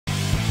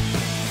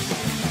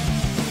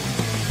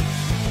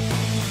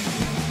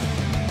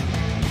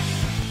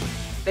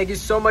Thank you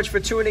so much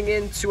for tuning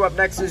in to Up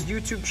Next's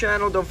YouTube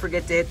channel. Don't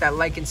forget to hit that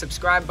like and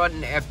subscribe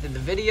button after the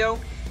video.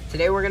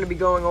 Today we're going to be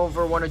going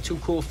over one or two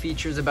cool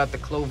features about the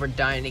Clover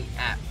Dining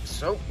app.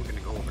 So we're going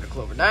to go over to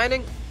Clover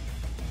Dining.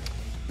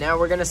 Now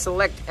we're going to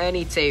select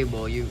any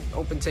table,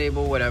 open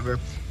table, whatever.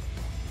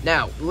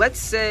 Now, let's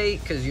say,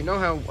 because you know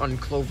how on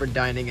Clover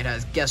Dining it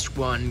has guest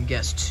 1,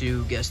 guest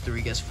 2, guest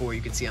 3, guest 4,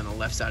 you can see on the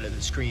left side of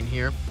the screen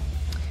here.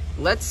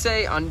 Let's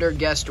say under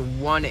guest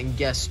 1 and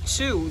guest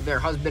 2, they're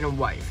husband and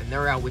wife, and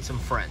they're out with some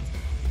friends.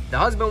 The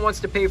husband wants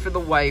to pay for the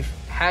wife.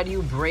 How do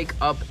you break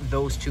up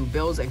those two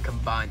bills and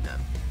combine them?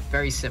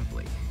 Very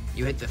simply.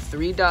 You hit the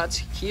 3 dots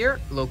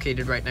here,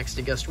 located right next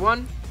to guest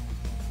 1.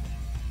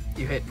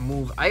 You hit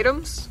move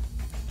items.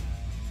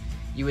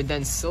 You would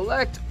then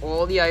select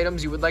all the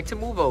items you would like to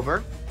move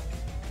over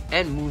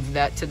and move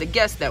that to the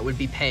guest that would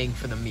be paying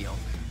for the meal.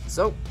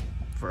 So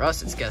for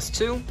us, it's guest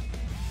 2.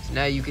 So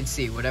now you can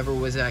see whatever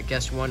was at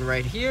guest 1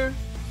 right here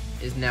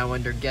is now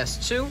under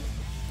guest 2.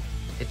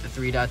 Hit the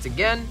 3 dots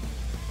again.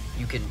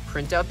 You can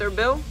print out their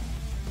bill.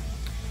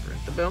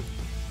 Print the bill.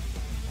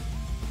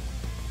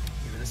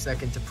 Give it a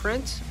second to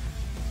print.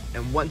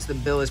 And once the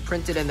bill is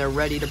printed and they're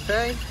ready to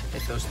pay,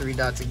 hit those 3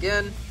 dots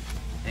again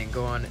and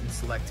go on and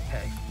select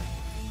pay.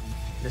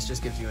 This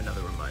just gives you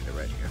another reminder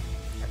right here.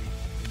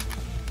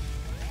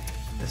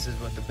 This is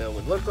what the bill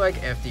would look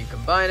like after you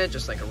combine it,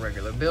 just like a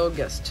regular bill,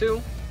 guest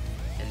 2.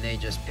 And they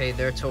just paid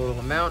their total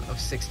amount of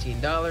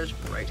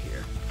 $16 right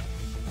here.